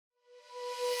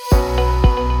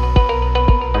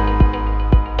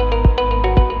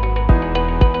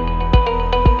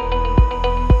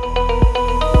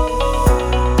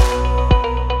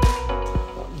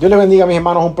Dios les bendiga, mis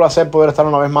hermanos, un placer poder estar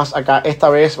una vez más acá.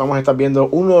 Esta vez vamos a estar viendo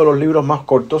uno de los libros más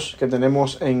cortos que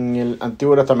tenemos en el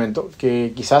Antiguo Testamento,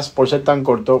 que quizás por ser tan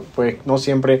corto, pues no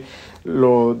siempre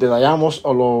lo detallamos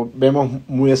o lo vemos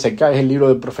muy de cerca. Es el libro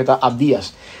del profeta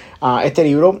Abdías. Este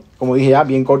libro, como dije ya,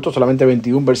 bien corto, solamente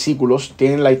 21 versículos,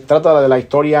 trata de la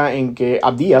historia en que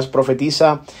Abdías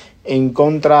profetiza en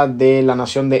contra de la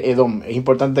nación de Edom. Es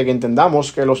importante que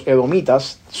entendamos que los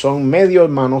edomitas son medio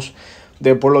hermanos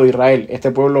del pueblo de Israel.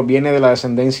 Este pueblo viene de la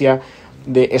descendencia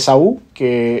de Esaú,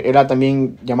 que era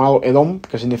también llamado Edom,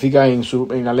 que significa en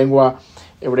la lengua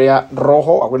hebrea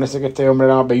rojo. Acuérdense que este hombre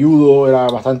era velludo, era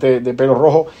bastante de pelo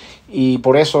rojo, y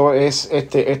por eso es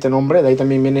este nombre. De ahí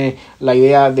también viene la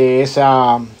idea de ese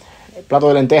plato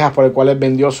de lentejas por el cual él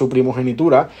vendió su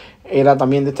primogenitura. Era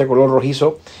también de este color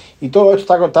rojizo. Y todo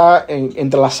esto está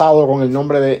entrelazado con el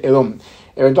nombre de Edom.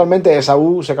 Eventualmente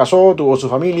Esaú se casó, tuvo su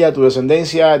familia, tuvo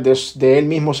descendencia, de él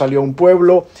mismo salió un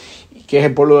pueblo, que es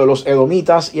el pueblo de los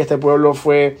edomitas, y este pueblo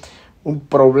fue un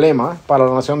problema para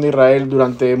la nación de Israel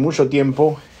durante mucho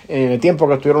tiempo, en el tiempo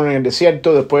que estuvieron en el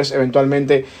desierto. Después,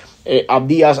 eventualmente,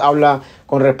 Abdías habla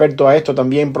con respecto a esto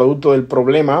también, producto del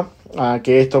problema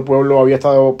que este pueblo había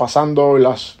estado pasando,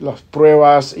 las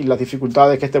pruebas y las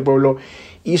dificultades que este pueblo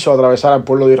hizo atravesar al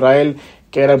pueblo de Israel,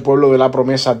 que era el pueblo de la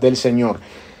promesa del Señor.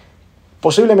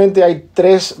 Posiblemente hay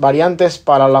 3 variantes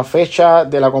para la fecha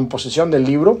de la composición del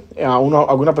libro.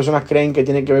 Algunas personas creen que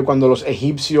tiene que ver cuando los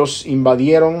egipcios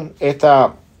invadieron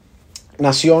esta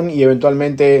nación y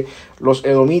eventualmente los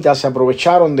edomitas se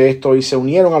aprovecharon de esto y se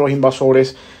unieron a los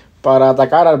invasores para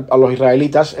atacar a los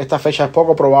israelitas. Esta fecha es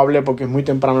poco probable porque es muy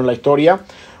temprano en la historia.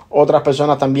 Otras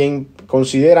personas también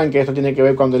consideran que esto tiene que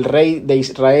ver cuando el rey de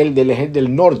Israel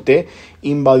del norte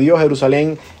invadió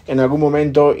Jerusalén en algún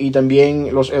momento, y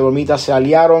también los edomitas se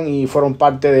aliaron y fueron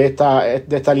parte de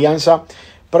esta alianza.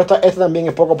 Pero esta también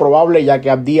es poco probable, ya que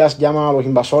Abdías llama a los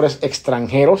invasores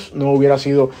extranjeros. No hubiera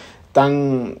sido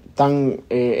tan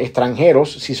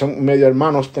extranjeros si son medio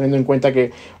hermanos, teniendo en cuenta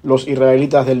que los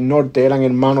israelitas del norte eran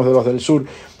hermanos de los del sur.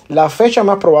 La fecha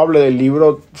más probable del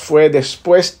libro fue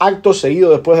acto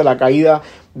seguido después de la caída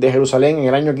de Jerusalén en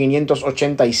el año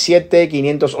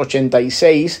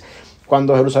 587-586,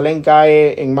 cuando Jerusalén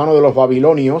cae en manos de los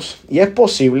babilonios, y es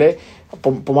posible,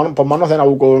 por manos de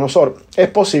Nabucodonosor, es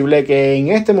posible que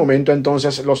en este momento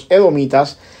entonces los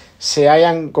edomitas se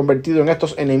hayan convertido en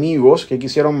estos enemigos que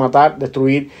quisieron matar,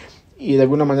 destruir y de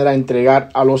alguna manera entregar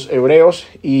a los hebreos,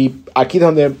 y aquí es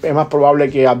donde es más probable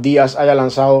que Abdías haya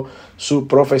lanzado su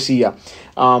profecía.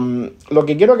 Lo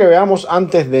que quiero que veamos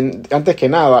antes que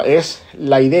nada es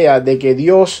la idea de que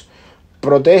Dios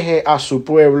protege a su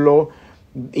pueblo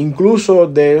incluso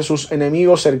de sus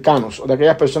enemigos cercanos, o de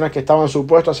aquellas personas que estaban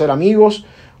supuestos a ser amigos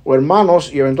o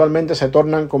hermanos y eventualmente se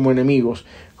tornan como enemigos,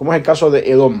 como es el caso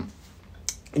de Edom.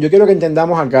 Yo quiero que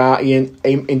entendamos acá e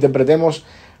interpretemos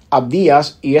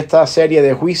Abdías y esta serie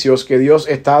de juicios que Dios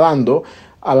está dando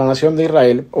a la nación de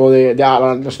Israel o a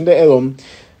la nación de Edom,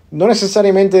 no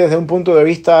necesariamente desde un punto de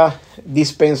vista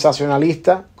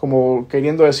dispensacionalista, como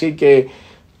queriendo decir que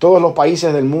todos los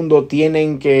países del mundo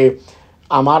tienen que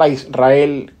amar a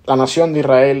Israel, la nación de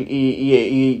Israel,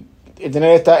 y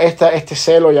tener este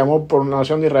celo y amor por la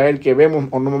nación de Israel que vemos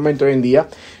normalmente hoy en día.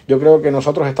 Yo creo que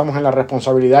nosotros estamos en la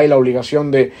responsabilidad y la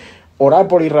obligación de orar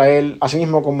por Israel, así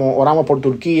mismo como oramos por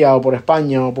Turquía o por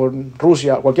España o por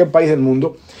Rusia, cualquier país del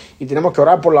mundo, y tenemos que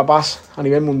orar por la paz a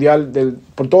nivel mundial,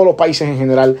 por todos los países en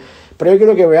general. Pero yo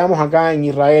quiero que veamos acá en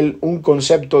Israel un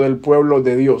concepto del pueblo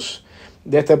de Dios,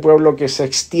 de este pueblo que se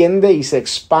extiende y se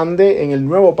expande en el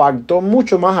nuevo pacto,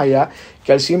 mucho más allá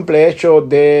que el simple hecho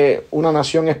de una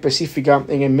nación específica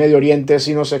en el Medio Oriente,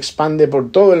 sino se expande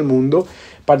por todo el mundo,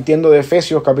 partiendo de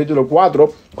Efesios capítulo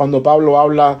 4, cuando Pablo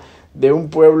habla de un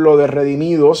pueblo de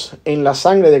redimidos en la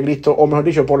sangre de Cristo, o mejor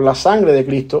dicho, por la sangre de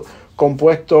Cristo,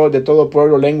 compuesto de todo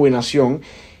pueblo, lengua y nación.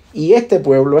 Y este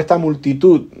pueblo, esta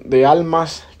multitud de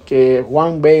almas que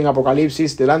Juan ve en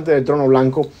Apocalipsis delante del trono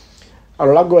blanco, a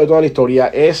lo largo de toda la historia,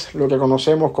 es lo que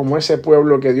conocemos como ese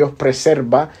pueblo que Dios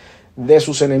preserva de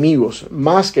sus enemigos,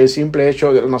 más que el simple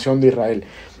hecho de la nación de Israel.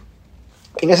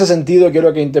 En ese sentido,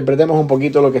 quiero que interpretemos un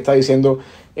poquito lo que está diciendo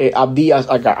Abdías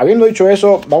acá. Habiendo dicho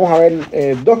eso, vamos a ver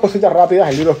 2 cositas rápidas.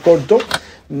 El libro es corto,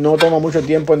 no toma mucho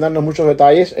tiempo en darnos muchos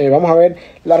detalles. Vamos a ver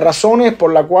las razones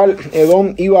por las cuales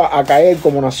Edom iba a caer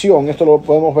como nación. Esto lo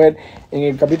podemos ver en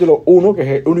el capítulo 1, que es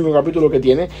el único capítulo que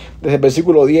tiene, desde el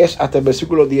versículo 10 hasta el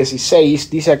versículo 16.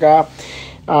 Dice acá,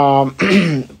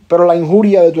 pero la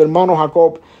injuria de tu hermano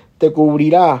Jacob te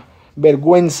cubrirá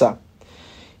vergüenza,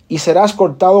 y serás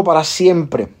cortado para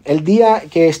siempre. El día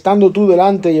que estando tú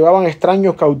delante llevaban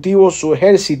extraños cautivos su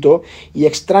ejército y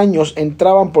extraños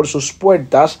entraban por sus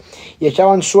puertas y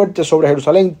echaban suerte sobre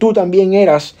Jerusalén, tú también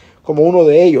eras como uno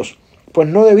de ellos. Pues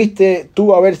no debiste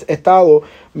tú haber estado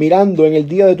mirando en el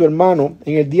día de tu hermano,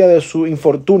 en el día de su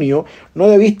infortunio, no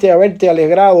debiste haberte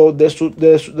alegrado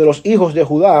de los hijos de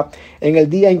Judá en el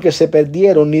día en que se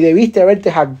perdieron, ni debiste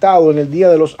haberte jactado en el día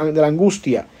de la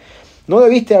angustia. No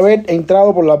debiste haber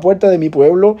entrado por la puerta de mi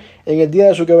pueblo en el día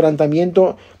de su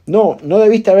quebrantamiento. No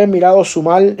debiste haber mirado su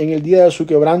mal en el día de su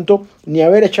quebranto, ni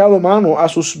haber echado mano a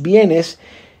sus bienes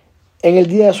en el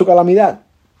día de su calamidad.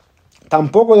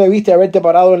 Tampoco debiste haberte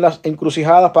parado en las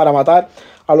encrucijadas para matar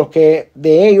a los que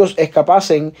de ellos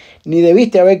escapasen, ni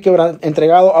debiste haber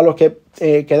entregado a los que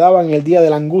quedaban en el día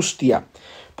de la angustia.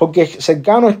 Porque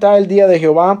cercano está el día de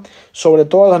Jehová sobre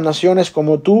todas las naciones,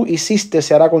 como tú hiciste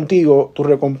se hará contigo, tu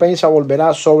recompensa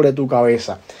volverá sobre tu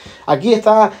cabeza. Aquí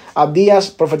está Abdías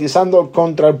profetizando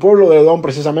contra el pueblo de Edom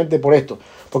precisamente por esto,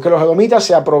 porque los edomitas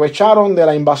se aprovecharon de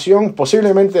la invasión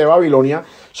posiblemente de Babilonia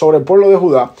sobre el pueblo de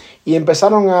Judá y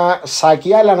empezaron a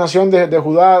saquear la nación de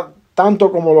Judá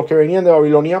tanto como los que venían de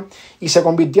Babilonia y se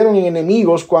convirtieron en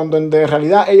enemigos cuando en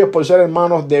realidad ellos por ser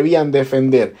hermanos debían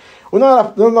defender.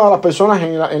 Una de las personas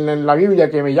en la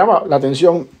Biblia que me llama la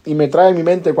atención y me trae en mi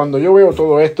mente cuando yo veo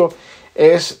todo esto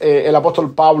es el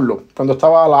apóstol Pablo, cuando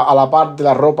estaba a la par de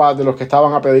la ropa de los que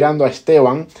estaban apedreando a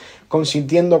Esteban,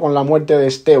 consintiendo con la muerte de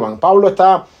Esteban. Pablo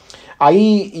está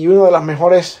ahí y una de las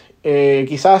mejores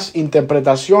quizás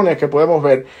interpretaciones que podemos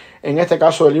ver en este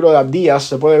caso del libro de Abdías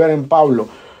se puede ver en Pablo,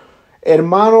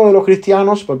 hermano de los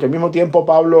cristianos, porque al mismo tiempo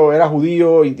Pablo era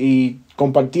judío y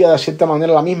compartía de cierta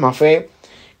manera la misma fe.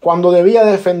 Cuando debía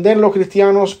defender los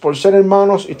cristianos por ser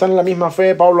hermanos y estar en la misma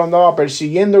fe, Pablo andaba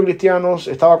persiguiendo cristianos,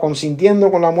 estaba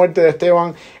consintiendo con la muerte de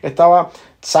Esteban, estaba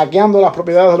saqueando las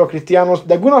propiedades de los cristianos.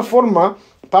 De alguna forma,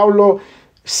 Pablo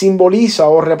simboliza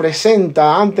o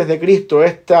representa antes de Cristo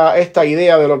esta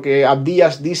idea de lo que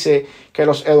Abdías dice que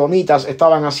los edomitas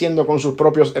estaban haciendo con sus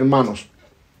propios hermanos.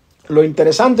 Lo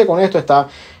interesante con esto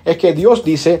es que Dios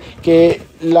dice que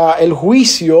el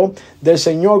juicio del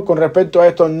Señor con respecto a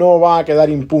esto no va a quedar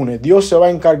impune. Dios se va a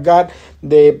encargar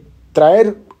de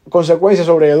traer consecuencias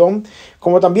sobre Edom,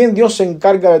 como también Dios se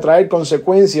encarga de traer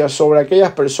consecuencias sobre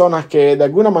aquellas personas que de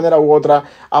alguna manera u otra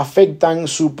afectan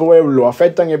su pueblo,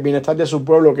 afectan el bienestar de su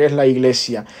pueblo, que es la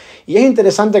iglesia. Y es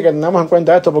interesante que tengamos en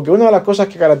cuenta esto, porque una de las cosas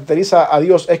que caracteriza a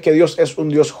Dios es que Dios es un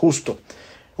Dios justo.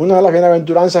 Una de las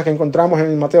bienaventuranzas que encontramos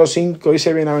en Mateo 5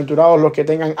 dice: bienaventurados los que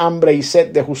tengan hambre y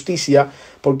sed de justicia,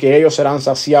 porque ellos serán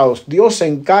saciados. Dios se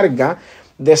encarga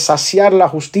de saciar la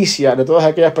justicia de todas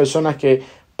aquellas personas que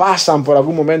pasan por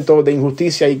algún momento de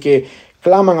injusticia y que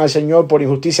claman al Señor por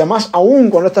injusticia. Más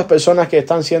aún con estas personas que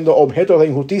están siendo objetos de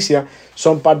injusticia,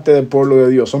 son parte del pueblo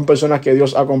de Dios. Son personas que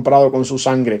Dios ha comprado con su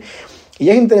sangre. Y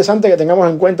es interesante que tengamos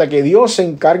en cuenta que Dios se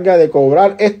encarga de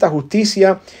cobrar esta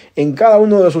justicia en cada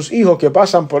uno de sus hijos que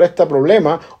pasan por este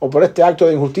problema o por este acto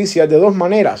de injusticia de dos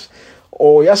maneras.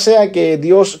 O ya sea que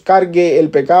Dios cargue el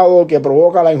pecado que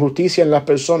provoca la injusticia en las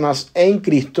personas en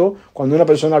Cristo, cuando una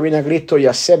persona viene a Cristo y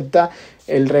acepta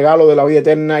el regalo de la vida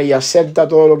eterna y acepta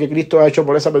todo lo que Cristo ha hecho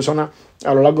por esa persona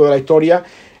a lo largo de la historia.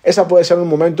 Esa puede ser un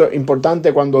momento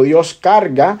importante cuando Dios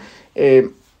carga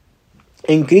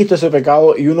en Cristo ese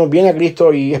pecado y uno viene a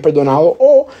Cristo y es perdonado.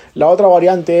 O la otra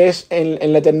variante es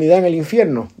en la eternidad en el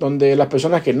infierno, donde las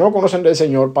personas que no conocen del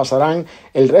Señor pasarán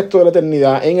el resto de la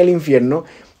eternidad en el infierno,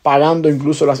 pagando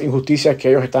incluso las injusticias que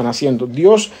ellos están haciendo.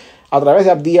 Dios, a través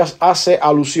de Abdías, hace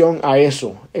alusión a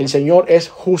eso. El Señor es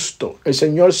justo. El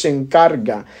Señor se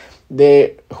encarga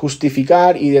de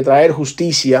justificar y de traer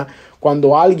justicia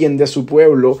cuando alguien de su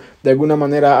pueblo de alguna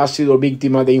manera ha sido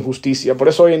víctima de injusticia. Por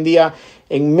eso hoy en día,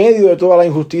 en medio de toda la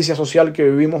injusticia social que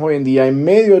vivimos hoy en día, en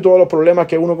medio de todos los problemas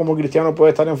que uno como cristiano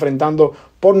puede estar enfrentando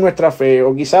por nuestra fe,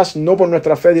 o quizás no por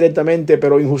nuestra fe directamente,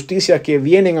 pero injusticias que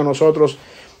vienen a nosotros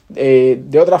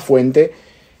de otra fuente,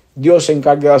 Dios se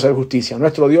encarga de hacer justicia.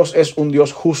 Nuestro Dios es un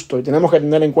Dios justo y tenemos que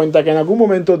tener en cuenta que en algún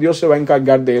momento Dios se va a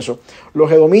encargar de eso.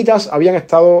 Los edomitas habían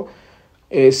estado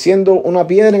siendo una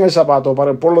piedra en el zapato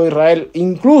para el pueblo de Israel,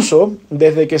 incluso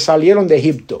desde que salieron de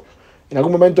Egipto. En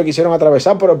algún momento quisieron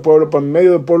atravesar por el pueblo, por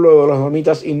medio del pueblo de los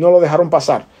edomitas, y no lo dejaron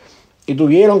pasar. Y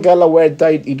tuvieron que dar la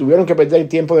vuelta y tuvieron que perder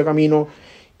tiempo de camino.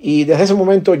 Y desde ese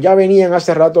momento ya venían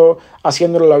hace rato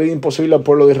haciéndole la vida imposible al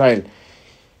pueblo de Israel.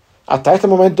 Hasta este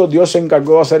momento Dios se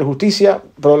encargó de hacer justicia,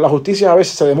 pero la justicia a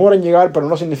veces se demora en llegar, pero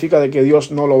no significa de que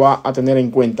Dios no lo va a tener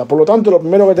en cuenta. Por lo tanto, lo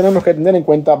primero que tenemos que tener en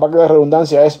cuenta, para que la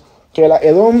redundancia, es que la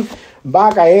Edom va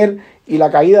a caer y la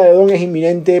caída de Edom es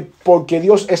inminente porque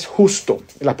Dios es justo.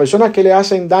 Las personas que le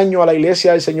hacen daño a la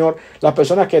iglesia del Señor, las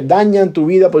personas que dañan tu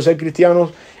vida por ser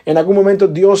cristianos, en algún momento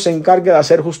Dios se encarga de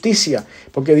hacer justicia,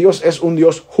 porque Dios es un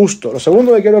Dios justo. Lo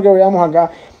segundo que quiero que veamos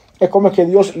acá es cómo es que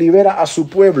Dios libera a su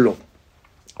pueblo.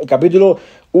 El capítulo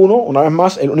 1, una vez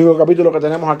más, el único capítulo que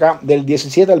tenemos acá, del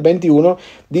 17 al 21,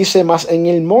 dice: mas en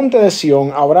el monte de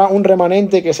Sión habrá un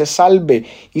remanente que se salve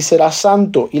y será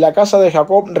santo, y la casa de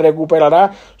Jacob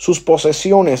recuperará sus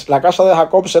posesiones. La casa de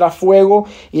Jacob será fuego,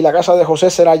 y la casa de José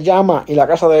será llama, y la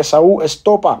casa de Esaú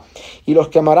estopa, y los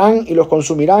quemarán y los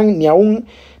consumirán, ni aun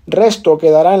resto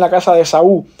quedará en la casa de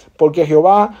Esaú, porque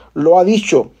Jehová lo ha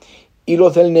dicho. Y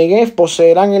los del Negev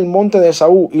poseerán el monte de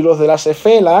Esaú, y los de la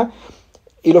Cefela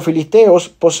y los filisteos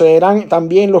poseerán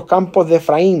también los campos de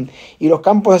Efraín, y los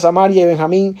campos de Samaria y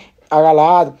Benjamín a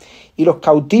Galaad. Y los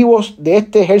cautivos de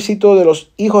este ejército de los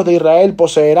hijos de Israel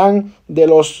poseerán de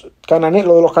los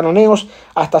cananeos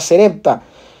hasta Serepta.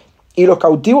 Y los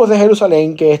cautivos de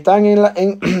Jerusalén que están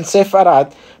en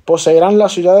Sefarat poseerán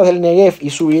las ciudades del Negev,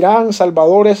 y subirán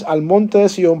salvadores al monte de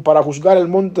Sión para juzgar el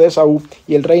monte de Esaú,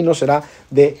 y el reino será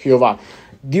de Jehová.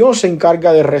 Dios se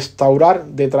encarga de restaurar,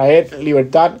 de traer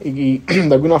libertad y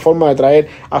de alguna forma de traer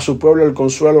a su pueblo el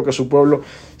consuelo que su pueblo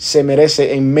se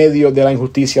merece en medio de la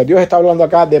injusticia. Dios está hablando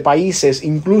acá de países,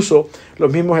 incluso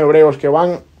los mismos hebreos, que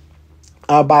van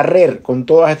a barrer con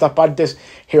todas estas partes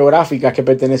geográficas que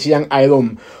pertenecían a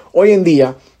Edom. Hoy en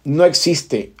día no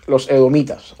existe los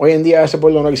edomitas. Hoy en día ese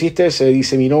pueblo no existe, se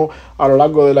diseminó a lo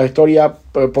largo de la historia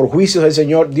por juicios del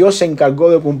Señor. Dios se encargó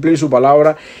de cumplir su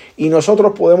palabra, y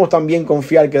nosotros podemos también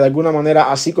confiar que de alguna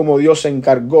manera, así como Dios se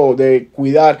encargó de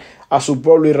cuidar a su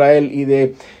pueblo Israel y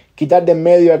de quitar de en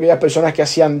medio a aquellas personas que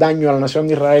hacían daño a la nación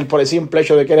de Israel por el simple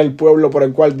hecho de que era el pueblo por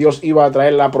el cual Dios iba a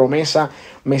traer la promesa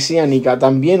mesiánica,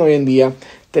 también hoy en día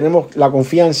tenemos la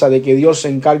confianza de que Dios se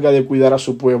encarga de cuidar a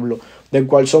su pueblo, del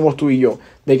cual somos tú y yo,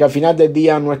 de que al final del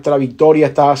día nuestra victoria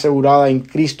está asegurada en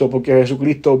Cristo, porque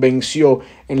Jesucristo venció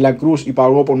en la cruz y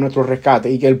pagó por nuestro rescate,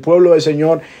 y que el pueblo del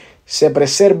Señor se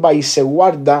preserva y se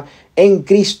guarda en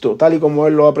Cristo, tal y como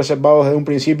Él lo ha preservado desde un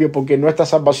principio, porque nuestra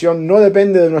salvación no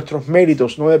depende de nuestros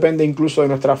méritos, no depende incluso de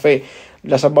nuestra fe.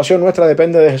 La salvación nuestra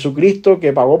depende de Jesucristo,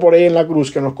 que pagó por ella en la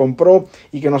cruz, que nos compró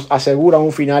y que nos asegura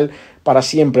un final para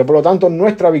siempre. Por lo tanto,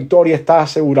 nuestra victoria está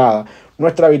asegurada,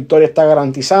 nuestra victoria está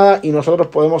garantizada, y nosotros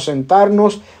podemos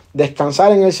sentarnos,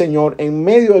 descansar en el Señor en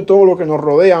medio de todo lo que nos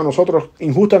rodea a nosotros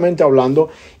injustamente hablando,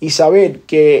 y saber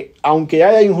que aunque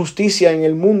haya injusticia en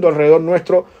el mundo alrededor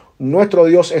nuestro, nuestro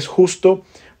Dios es justo,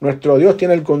 nuestro Dios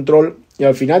tiene el control, y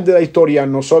al final de la historia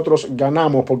nosotros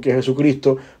ganamos porque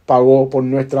Jesucristo pagó por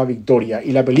nuestra victoria.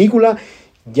 Y la película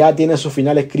ya tiene su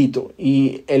final escrito,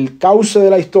 y el cauce de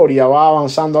la historia va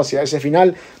avanzando hacia ese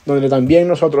final, donde también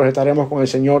nosotros estaremos con el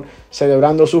Señor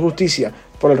celebrando su justicia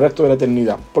por el resto de la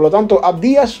eternidad. Por lo tanto,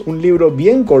 Abdías, un libro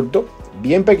bien corto,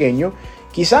 bien pequeño,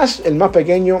 quizás el más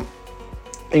pequeño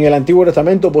en el Antiguo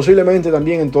Testamento, posiblemente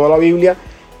también en toda la Biblia,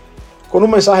 con un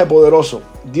mensaje poderoso.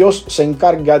 Dios se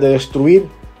encarga de destruir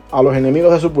a los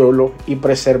enemigos de su pueblo y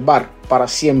preservar para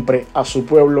siempre a su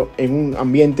pueblo en un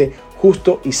ambiente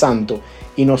justo y santo.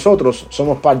 Y nosotros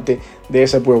somos parte de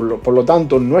ese pueblo. Por lo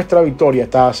tanto, nuestra victoria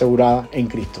está asegurada en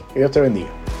Cristo. Que Dios te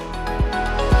bendiga.